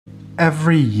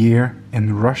Every year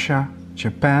in Russia,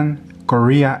 Japan,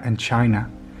 Korea and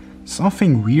China,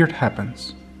 something weird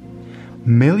happens.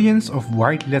 Millions of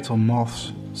white little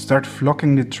moths start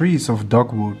flocking the trees of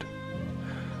dogwood.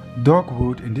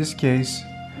 Dogwood, in this case,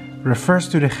 refers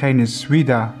to the genus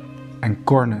Lymantriidae and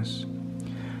cornus,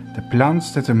 the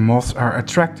plants that the moths are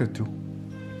attracted to.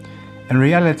 In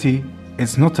reality,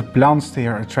 it's not the plants they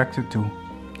are attracted to,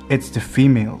 it's the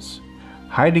females,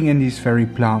 hiding in these very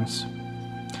plants.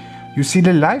 You see,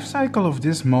 the life cycle of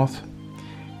this moth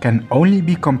can only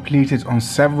be completed on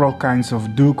several kinds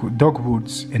of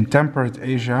dogwoods in temperate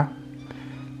Asia.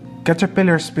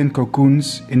 Caterpillars spin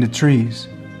cocoons in the trees,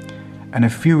 and a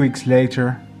few weeks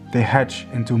later they hatch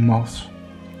into moths.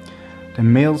 The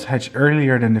males hatch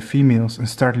earlier than the females and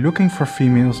start looking for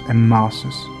females in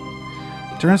masses.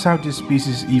 Turns out this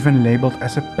species is even labeled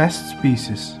as a pest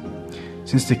species,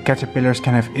 since the caterpillars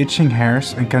can have itching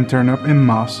hairs and can turn up in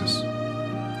masses.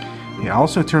 They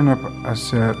also turn up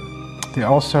as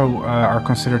are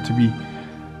considered to be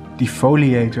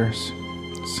defoliators,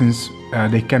 since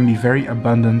they can be very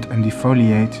abundant and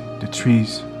defoliate the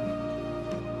trees.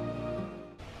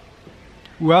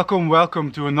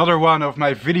 Welcome to another one of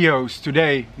my videos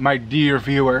today, my dear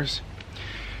viewers.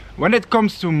 When it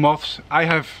comes to moths, I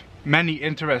have many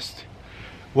interests.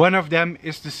 One of them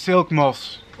is the silk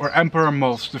moths or emperor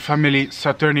moths, the family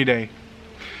Saturnidae.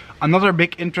 Another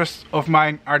big interest of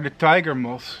mine are the tiger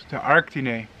moths, the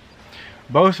Arctinae.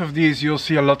 Both of these, you'll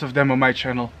see a lot of them on my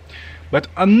channel. But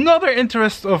another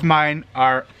interest of mine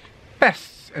are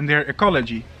pests and their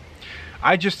ecology.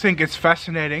 I just think it's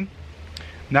fascinating.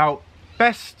 Now,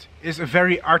 pest is a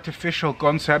very artificial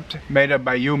concept made up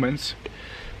by humans,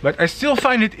 but I still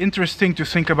find it interesting to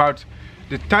think about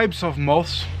the types of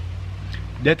moths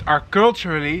that are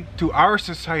culturally to our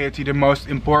society the most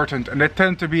important, and they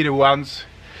tend to be the ones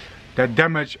that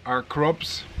damage our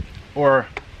crops or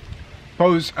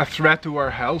pose a threat to our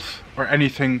health or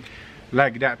anything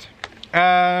like that.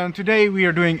 And today we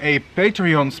are doing a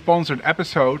Patreon sponsored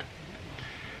episode.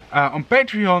 On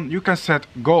Patreon you can set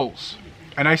goals,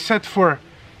 and I set for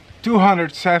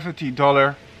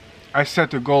 $270 I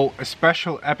set a goal, a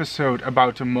special episode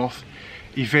about the moth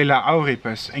Ivela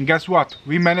auripes, and guess what,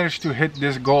 we managed to hit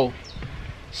this goal.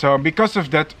 So because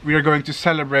of that we are going to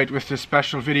celebrate with this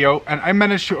special video, and I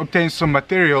managed to obtain some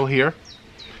material here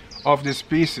of the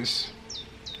species,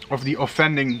 of the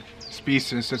offending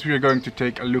species that we are going to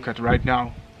take a look at right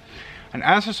now and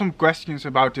answer some questions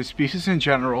about the species in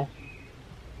general.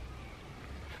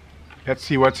 Let's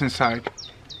see what's inside.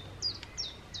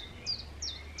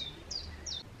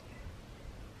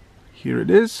 Here it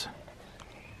is.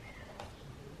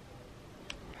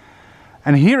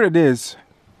 And here it is.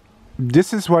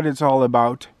 This is what it's all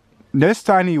about. This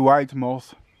tiny white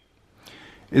moth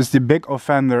is the big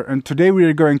offender, and today we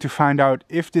are going to find out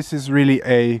if this is really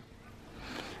a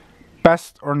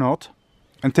pest or not,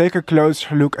 and take a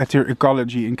closer look at their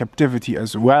ecology in captivity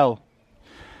as well.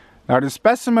 Now, the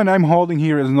specimen I'm holding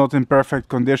here is not in perfect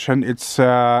condition. It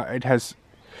has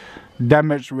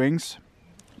damaged wings,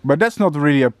 but that's not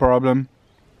really a problem.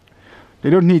 They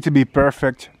don't need to be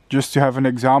perfect, just to have an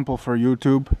example for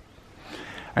YouTube.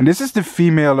 And this is the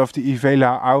female of the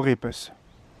Ivela auripes,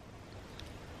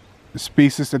 the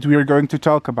species that we are going to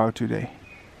talk about today.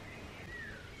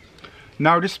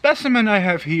 Now, the specimen I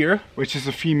have here, which is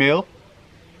a female,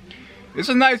 is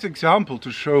a nice example to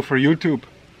show for YouTube.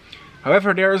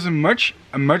 However, there is a much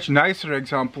nicer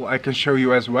example I can show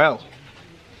you as well.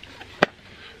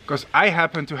 Because I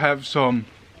happen to have some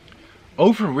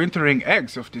overwintering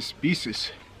eggs of this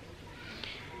species.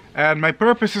 And my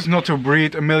purpose is not to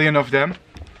breed a million of them.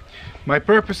 My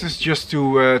purpose is just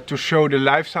to show the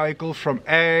life cycle from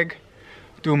egg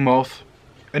to moth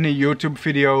in a YouTube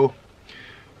video,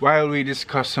 while we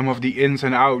discuss some of the ins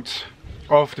and outs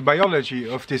of the biology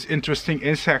of this interesting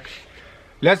insect.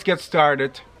 Let's get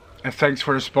started, and thanks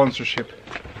for the sponsorship.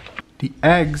 The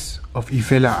eggs of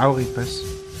Ivela auripes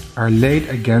are laid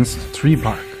against tree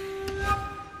bark.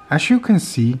 As you can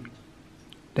see,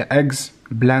 the eggs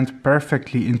blend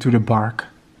perfectly into the bark,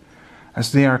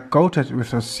 as they are coated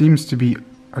with what seems to be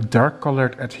a dark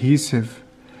colored adhesive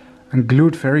and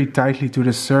glued very tightly to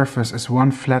the surface as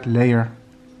one flat layer.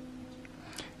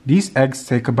 These eggs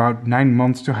take about 9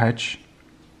 months to hatch.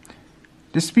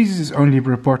 This species is only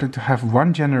reported to have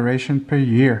 1 generation per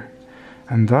year,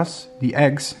 and thus the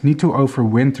eggs need to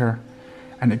overwinter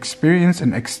and experience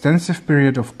an extensive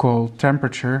period of cold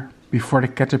temperature before the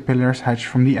caterpillars hatch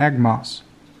from the egg mass.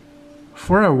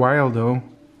 For a while though,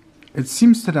 it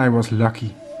seems that I was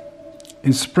lucky.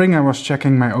 In spring I was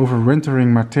checking my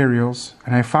overwintering materials,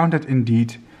 and I found that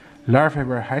indeed larvae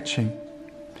were hatching.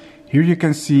 Here you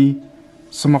can see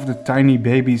some of the tiny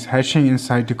babies hatching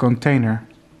inside the container.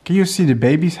 Can you see the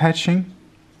babies hatching?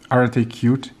 Aren't they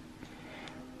cute?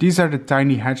 These are the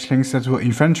tiny hatchlings that will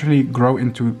eventually grow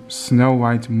into snow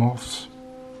white moths.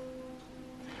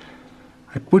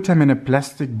 I put them in a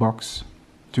plastic box,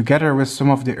 together with some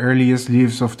of the earliest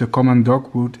leaves of the common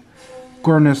dogwood,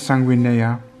 Cornus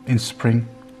sanguinea, in spring.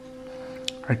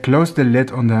 I closed the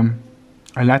lid on them.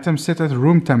 I let them sit at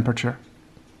room temperature.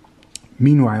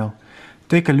 Meanwhile,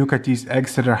 take a look at these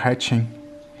eggs that are hatching.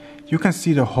 You can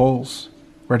see the holes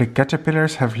where the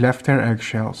caterpillars have left their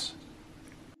eggshells.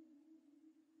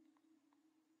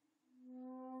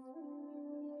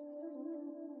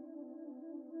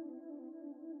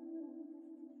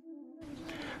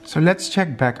 So let's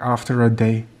check back after a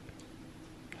day.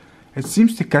 It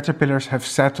seems the caterpillars have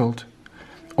settled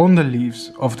on the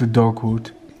leaves of the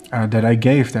dogwood that I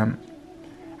gave them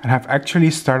and have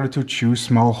actually started to chew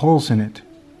small holes in it.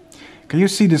 Can you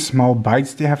see the small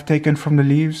bites they have taken from the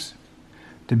leaves?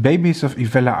 The babies of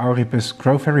Ivela auripes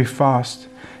grow very fast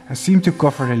and seem to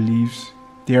cover the leaves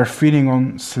they are feeding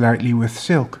on slightly with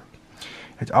silk.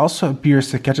 It also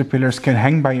appears the caterpillars can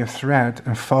hang by a thread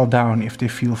and fall down if they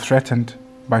feel threatened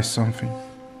by something.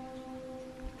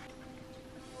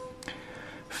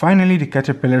 Finally, the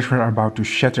caterpillars were about to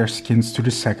shed their skins to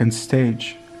the second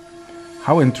stage.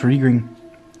 How intriguing!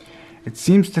 It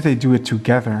seems that they do it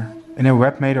together in a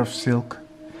web made of silk,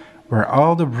 where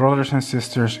all the brothers and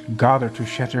sisters gather to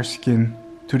shed their skin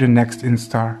to the next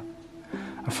instar.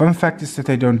 A fun fact is that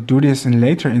they don't do this in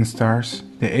later instars,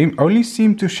 they only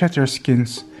seem to shed their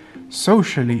skins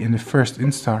socially in the first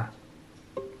instar.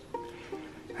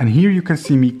 And here you can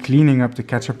see me cleaning up the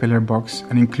caterpillar box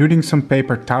and including some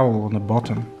paper towel on the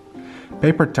bottom.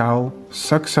 Paper towel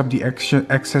sucks up the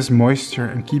excess moisture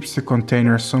and keeps the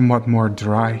container somewhat more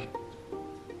dry.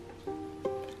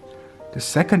 The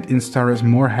second instar is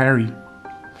more hairy.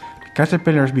 The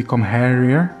caterpillars become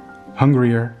hairier,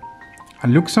 hungrier,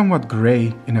 and look somewhat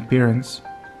grey in appearance.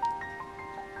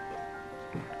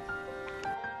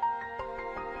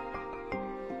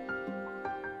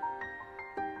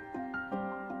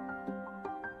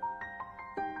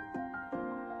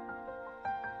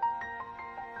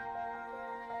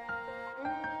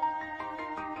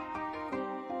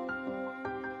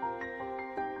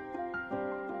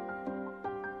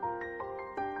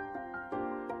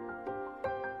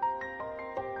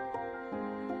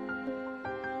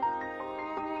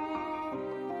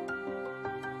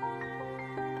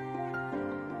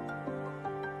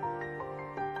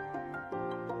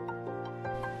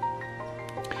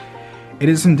 It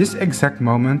is in this exact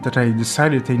moment that I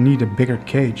decided they need a bigger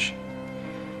cage.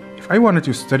 If I wanted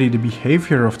to study the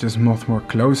behavior of this moth more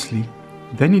closely,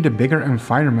 they need a bigger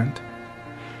environment.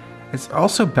 It's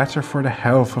also better for the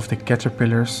health of the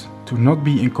caterpillars to not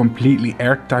be in completely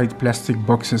airtight plastic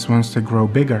boxes once they grow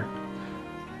bigger.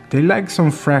 They like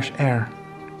some fresh air.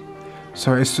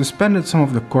 So I suspended some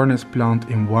of the cornus plant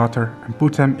in water and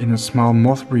put them in a small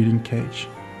moth breeding cage.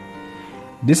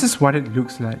 This is what it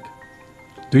looks like.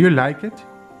 Do you like it?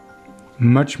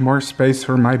 Much more space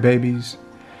for my babies.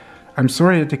 I'm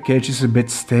sorry that the cage is a bit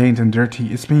stained and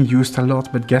dirty, it's been used a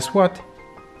lot, but guess what?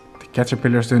 The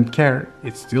caterpillars don't care,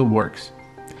 it still works.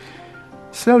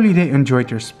 Slowly they enjoyed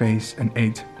their space and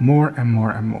ate more and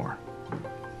more and more.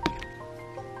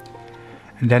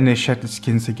 And then they shed the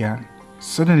skins again.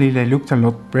 Suddenly they looked a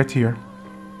lot prettier.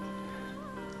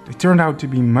 They turned out to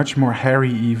be much more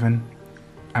hairy even,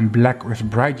 and black with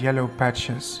bright yellow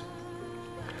patches.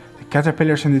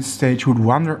 Caterpillars in this stage would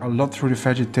wander a lot through the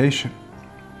vegetation.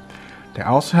 They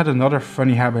also had another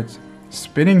funny habit,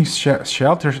 spinning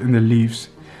shelters in the leaves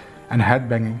and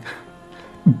headbanging.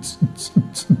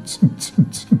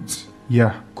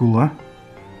 Yeah, cool, huh?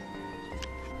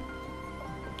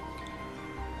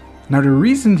 Now the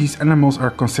reason these animals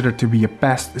are considered to be a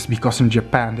pest is because in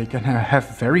Japan they can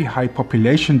have very high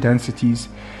population densities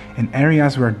in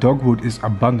areas where dogwood is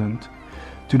abundant,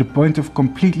 to the point of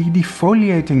completely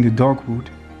defoliating the dogwood.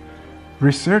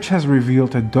 Research has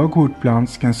revealed that dogwood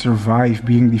plants can survive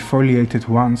being defoliated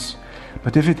once,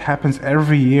 but if it happens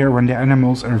every year when the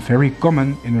animals are very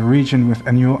common in a region with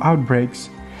annual outbreaks,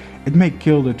 it may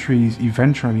kill the trees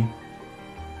eventually.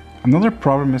 Another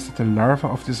problem is that the larvae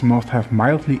of this moth have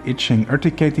mildly itching,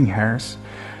 urticating hairs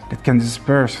that can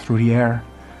disperse through the air,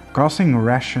 causing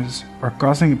rashes or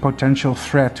causing a potential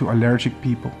threat to allergic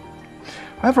people.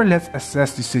 However, let's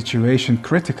assess the situation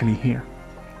critically here.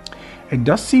 It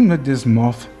does seem that this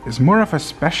moth is more of a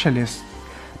specialist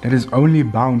that is only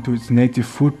bound to its native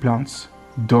food plants,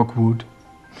 dogwood.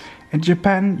 In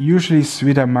Japan, usually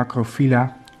Suida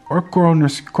macrophylla or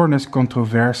Cornus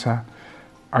controversa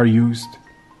are used.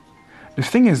 The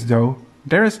thing is though,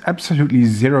 there is absolutely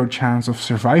zero chance of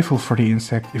survival for the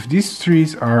insect if these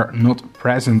trees are not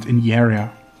present in the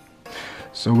area.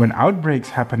 So when outbreaks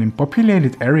happen in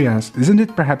populated areas, isn't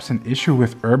it perhaps an issue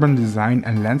with urban design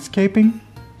and landscaping?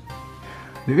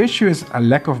 The issue is a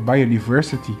lack of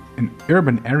biodiversity in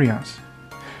urban areas.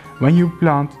 When you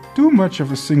plant too much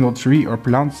of a single tree or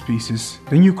plant species,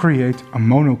 then you create a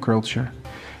monoculture,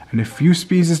 and the few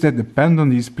species that depend on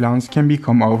these plants can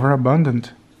become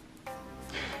overabundant.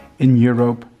 In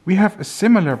Europe, we have a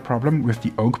similar problem with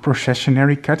the oak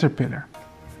processionary caterpillar.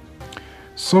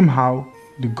 Somehow,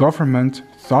 the government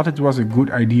thought it was a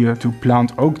good idea to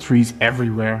plant oak trees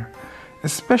everywhere,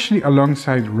 especially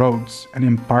alongside roads and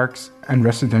in parks and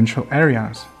residential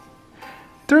areas.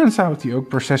 Turns out the oak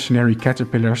processionary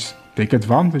caterpillars take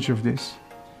advantage of this.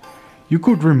 You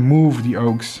could remove the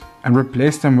oaks and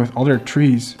replace them with other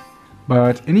trees,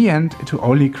 but in the end it will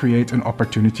only create an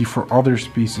opportunity for other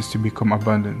species to become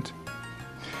abundant.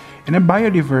 In a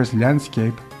biodiverse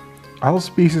landscape, all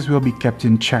species will be kept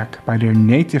in check by their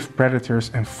native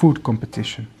predators and food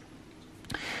competition.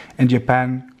 In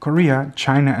Japan, Korea,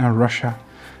 China and Russia,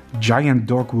 giant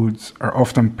dogwoods are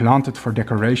often planted for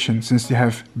decoration since they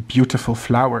have beautiful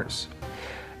flowers.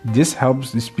 This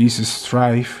helps the species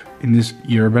thrive in this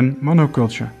urban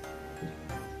monoculture.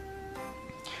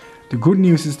 The good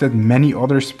news is that many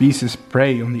other species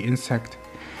prey on the insect,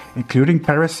 including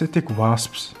parasitic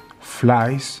wasps,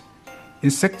 flies,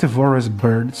 insectivorous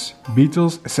birds,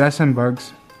 beetles, assassin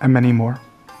bugs, and many more.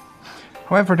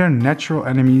 However, their natural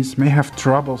enemies may have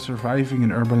trouble surviving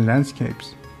in urban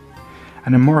landscapes.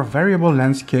 And a more variable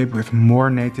landscape with more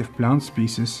native plant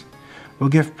species will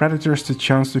give predators the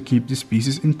chance to keep the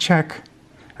species in check,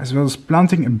 as well as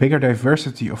planting a bigger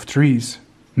diversity of trees,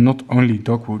 not only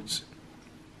dogwoods.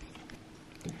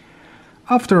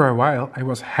 After a while, I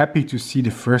was happy to see the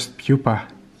first pupa.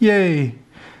 Yay!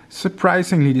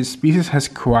 Surprisingly, this species has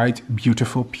quite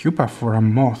beautiful pupa for a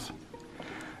moth.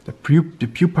 The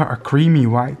pupa are creamy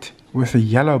white, with a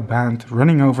yellow band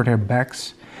running over their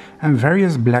backs and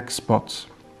various black spots,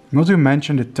 not to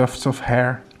mention the tufts of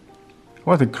hair.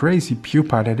 What a crazy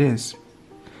pupa that is.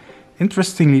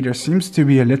 Interestingly, there seems to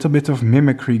be a little bit of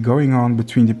mimicry going on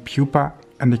between the pupa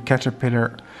and the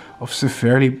caterpillar of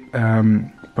severely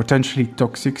potentially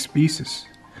toxic species,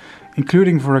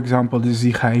 including for example the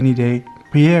Zygaenidae,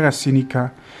 Priera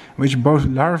sinica, which both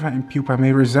larvae and pupa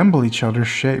may resemble each other's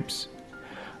shapes.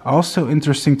 Also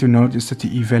interesting to note is that the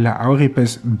Ivela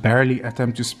auripes barely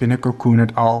attempt to spin a cocoon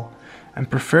at all, and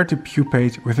prefer to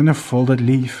pupate within a folded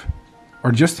leaf,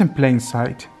 or just in plain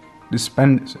sight,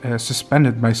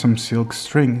 suspended by some silk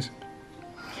strings.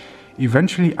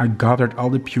 Eventually I gathered all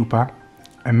the pupa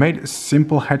and made a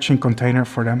simple hatching container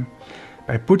for them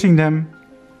by putting them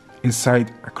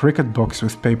inside a cricket box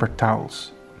with paper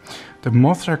towels. The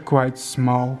moths are quite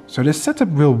small, so this setup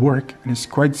will work and is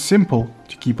quite simple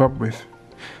to keep up with.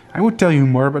 I would tell you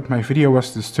more, but my video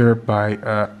was disturbed by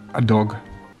a dog.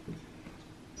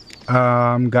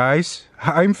 Guys,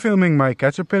 I'm filming my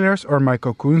caterpillars or my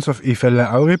cocoons of Ivela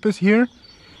auripes here,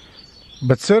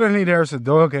 but suddenly there's a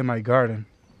dog in my garden.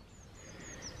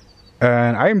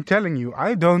 And I'm telling you,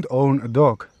 I don't own a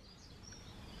dog.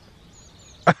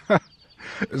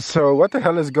 So what the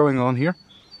hell is going on here?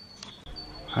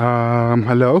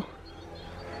 Hello?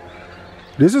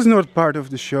 This is not part of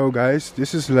the show, guys.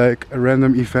 This is like a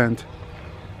random event.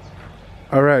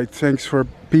 Alright, thanks for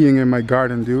peeing in my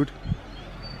garden, dude.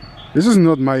 This is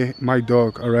not my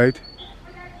dog, alright?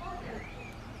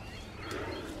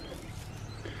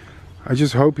 I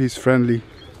just hope he's friendly.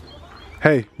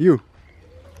 Hey, you.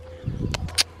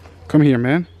 Come here,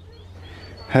 man.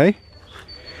 Hey.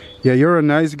 Yeah, you're a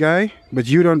nice guy, but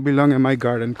you don't belong in my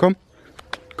garden. Come.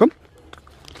 Come.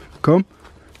 Come.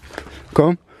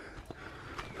 Come.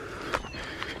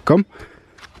 Come.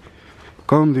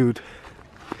 Come, dude.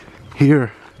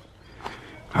 Here.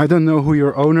 I don't know who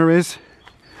your owner is,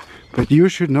 but you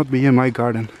should not be in my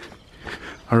garden.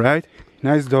 Alright?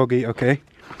 Nice doggy, okay?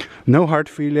 No hard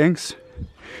feelings.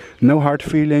 No hard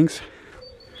feelings.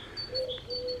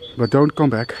 But don't come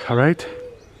back, alright?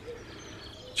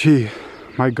 Gee,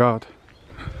 my God.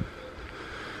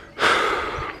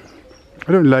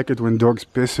 I don't like it when dogs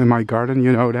piss in my garden,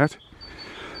 you know that?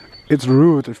 It's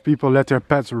rude if people let their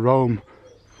pets roam.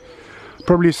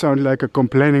 Probably sound like a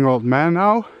complaining old man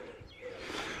now,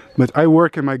 but I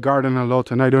work in my garden a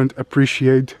lot and I don't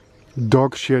appreciate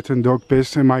dog shit and dog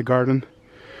piss in my garden.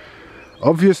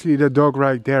 Obviously the dog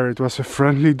right there, it was a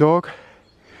friendly dog.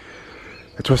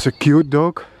 It was a cute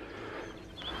dog.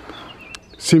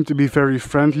 Seemed to be very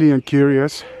friendly and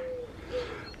curious,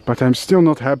 but I'm still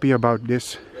not happy about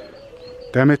this.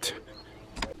 Damn it.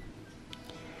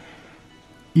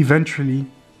 Eventually,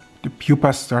 the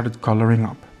pupa started coloring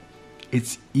up.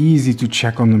 It's easy to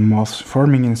check on the moths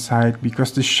forming inside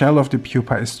because the shell of the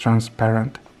pupa is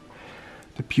transparent.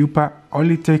 The pupa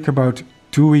only take about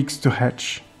 2 weeks to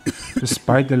hatch,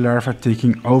 despite the larva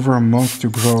taking over a month to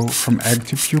grow from egg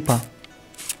to pupa.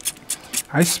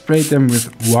 I sprayed them with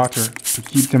water to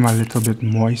keep them a little bit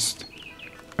moist.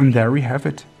 And there we have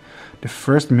it, the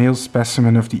first male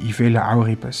specimen of the Ivela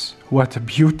auripes. What a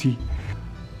beauty!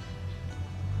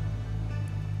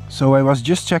 So I was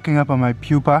just checking up on my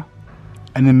pupa,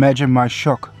 and imagine my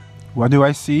shock. What do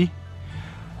I see?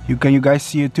 Can you guys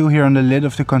see it too here on the lid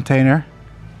of the container?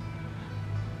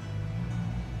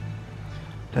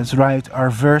 That's right,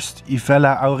 our first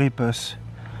Ivela auripes.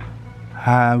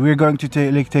 We're going to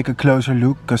take a closer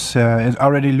look because it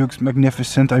already looks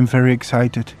magnificent. I'm very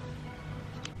excited.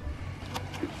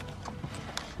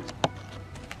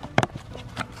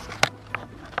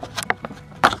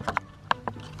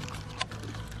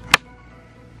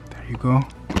 There you go.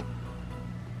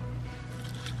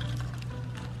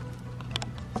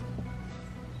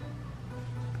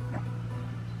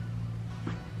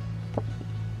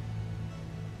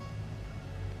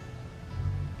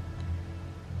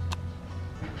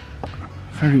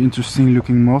 Very interesting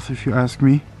looking moth, if you ask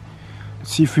me.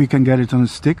 Let's see if we can get it on a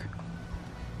stick.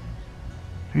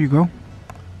 There you go.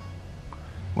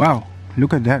 Wow,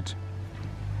 look at that.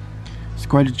 It's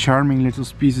quite a charming little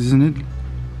species, isn't it?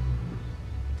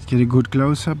 Let's get a good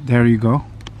close-up. There you go.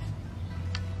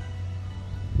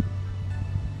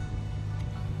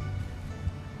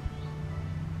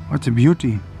 What a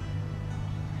beauty.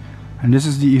 And this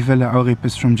is the Ivela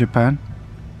auripes from Japan.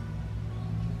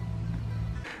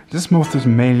 This moth is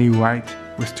mainly white,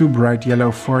 with 2 bright yellow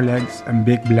forelegs and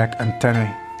big black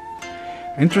antennae.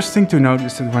 Interesting to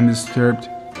notice that when disturbed,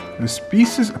 the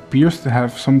species appears to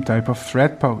have some type of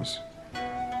thread pose.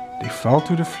 They fall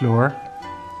to the floor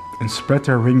and spread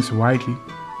their wings widely.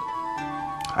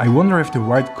 I wonder if the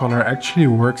white color actually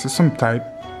works as some type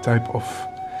of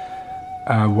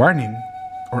warning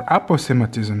or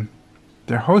aposematism.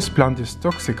 Their host plant is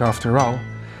toxic after all.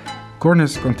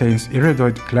 Cornus contains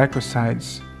iridoid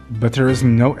glycosides, but there is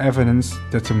no evidence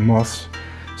that the moths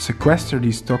sequester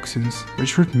these toxins,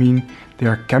 which would mean they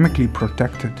are chemically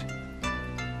protected.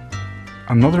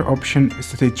 Another option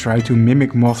is that they try to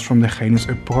mimic moths from the genus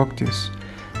Euproctis,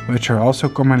 which are also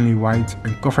commonly white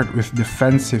and covered with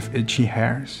defensive itchy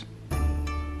hairs.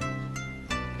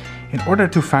 In order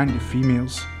to find the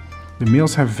females, the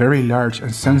males have very large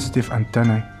and sensitive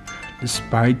antennae.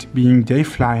 Despite being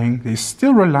day-flying, they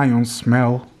still rely on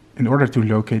smell in order to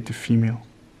locate the female.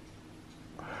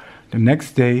 The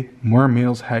next day, more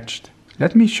males hatched.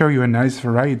 Let me show you a nice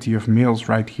variety of males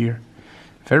right here.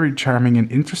 Very charming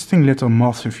and interesting little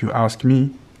moths, if you ask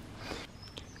me.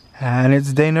 And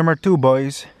it's day number 2,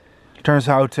 boys. Turns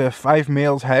out 5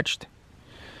 males hatched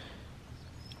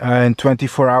in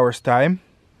 24 hours time.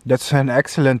 That's an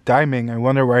excellent timing. I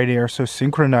wonder why they are so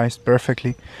synchronized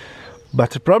perfectly. But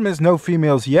the problem is no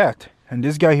females yet. And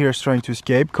this guy here is trying to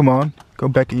escape. Come on, go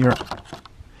back in your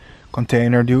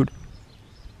container, dude.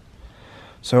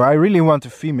 So I really want a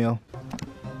female.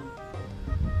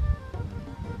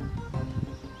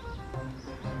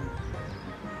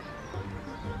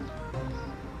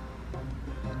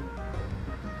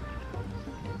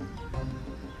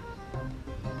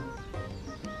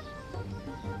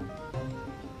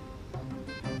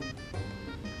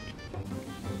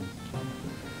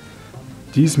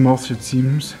 These moths, it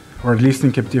seems, or at least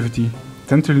in captivity,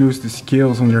 tend to lose the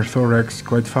scales on their thorax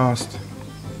quite fast.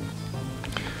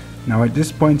 Now at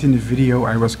this point in the video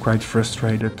I was quite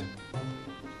frustrated.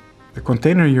 The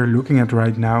container you're looking at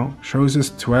right now shows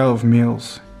us 12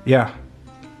 males. Yeah,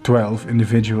 12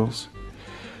 individuals.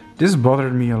 This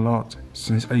bothered me a lot,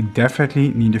 since I definitely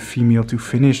need a female to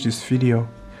finish this video.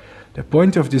 The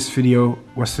point of this video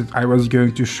was that I was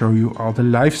going to show you all the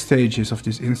life stages of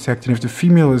this insect, and if the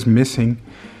female is missing,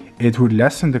 it would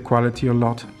lessen the quality a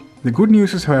lot. The good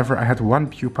news is, however, I had 1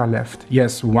 pupa left.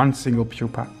 Yes, 1 single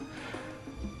pupa.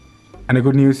 And the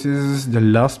good news is the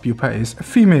last pupa is a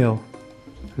female.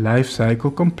 Life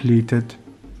cycle completed.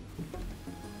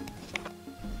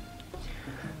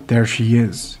 There she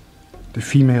is, the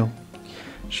female.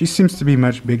 She seems to be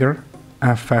much bigger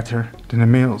and fatter than the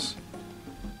males.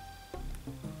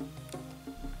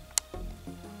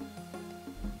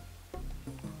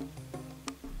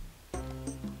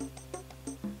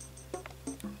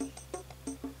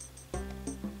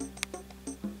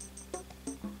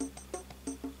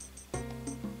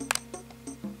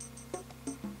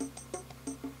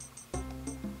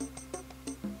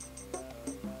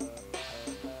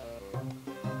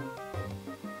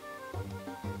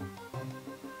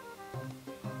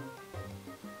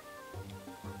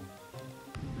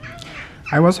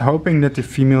 I was hoping that the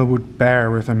female would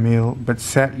pair with a male, but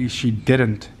sadly she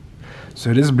didn't.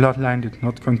 So this bloodline did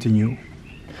not continue.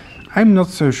 I'm not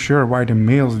so sure why the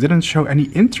males didn't show any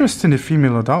interest in the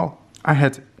female at all. I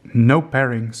had no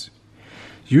pairings.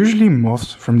 Usually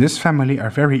moths from this family are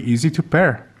very easy to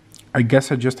pair. I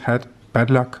guess I just had bad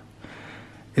luck.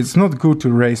 It's not good to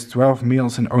raise 12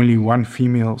 males and only one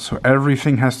female, so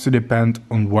everything has to depend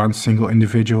on one single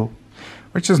individual,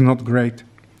 which is not great.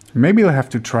 Maybe I'll have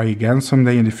to try again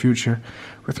someday in the future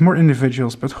with more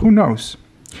individuals, but who knows.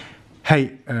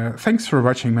 Hey, thanks for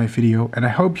watching my video and I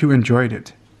hope you enjoyed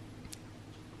it.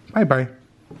 Bye bye.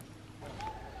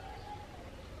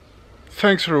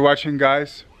 Thanks for watching,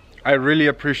 guys. I really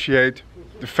appreciate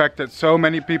the fact that so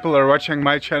many people are watching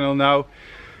my channel now,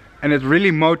 and it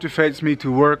really motivates me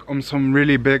to work on some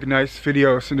really big nice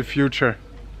videos in the future.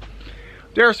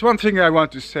 There's one thing I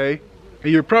want to say,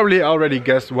 and you probably already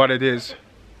guessed what it is.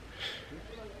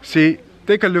 See,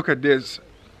 take a look at this.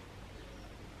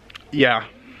 Yeah.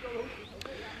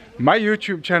 My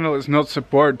YouTube channel is not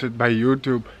supported by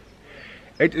YouTube.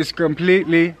 It is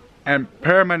completely and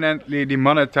permanently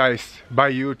demonetized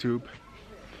by YouTube.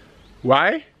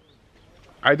 Why?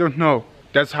 I don't know.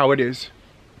 That's how it is.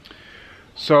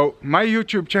 So my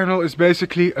YouTube channel is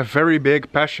basically a very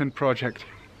big passion project.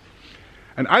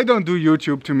 And I don't do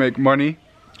YouTube to make money.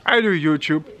 I do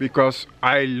YouTube because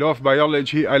I love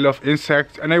biology, I love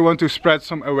insects, and I want to spread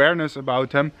some awareness about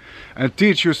them and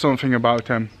teach you something about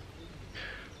them.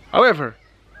 However,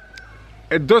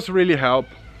 it does really help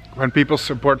when people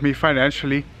support me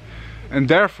financially, and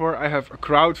therefore I have a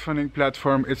crowdfunding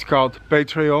platform. It's called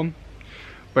Patreon,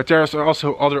 but there's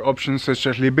also other options such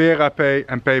as Ivela auripes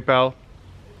and PayPal.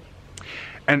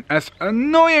 And as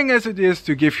annoying as it is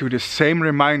to give you the same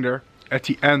reminder at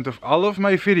the end of all of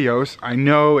my videos, I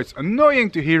know it's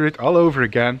annoying to hear it all over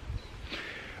again,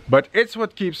 but it's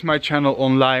what keeps my channel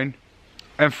online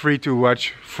and free to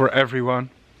watch for everyone.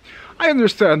 I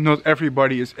understand not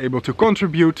everybody is able to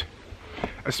contribute,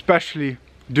 especially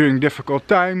during difficult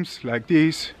times like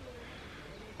these,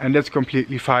 and that's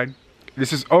completely fine.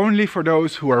 This is only for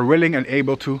those who are willing and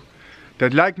able to,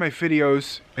 that like my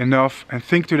videos enough and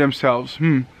think to themselves,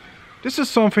 this is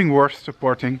something worth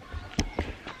supporting.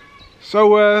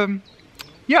 So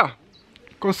yeah,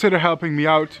 consider helping me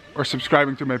out or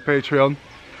subscribing to my Patreon.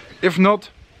 If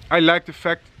not, I like the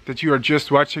fact that you are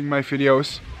just watching my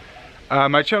videos.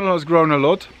 My channel has grown a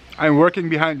lot. I'm working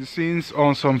behind the scenes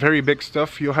on some very big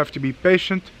stuff. You'll have to be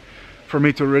patient for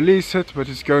me to release it, but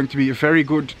it's going to be a very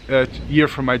good year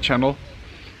for my channel.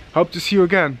 Hope to see you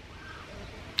again.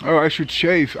 Oh, I should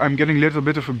shave. I'm getting a little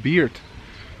bit of a beard.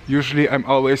 Usually I'm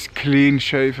always clean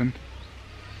shaven.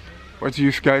 What do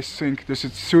you guys think? Does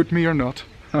it suit me or not?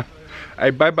 Hey,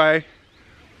 bye bye.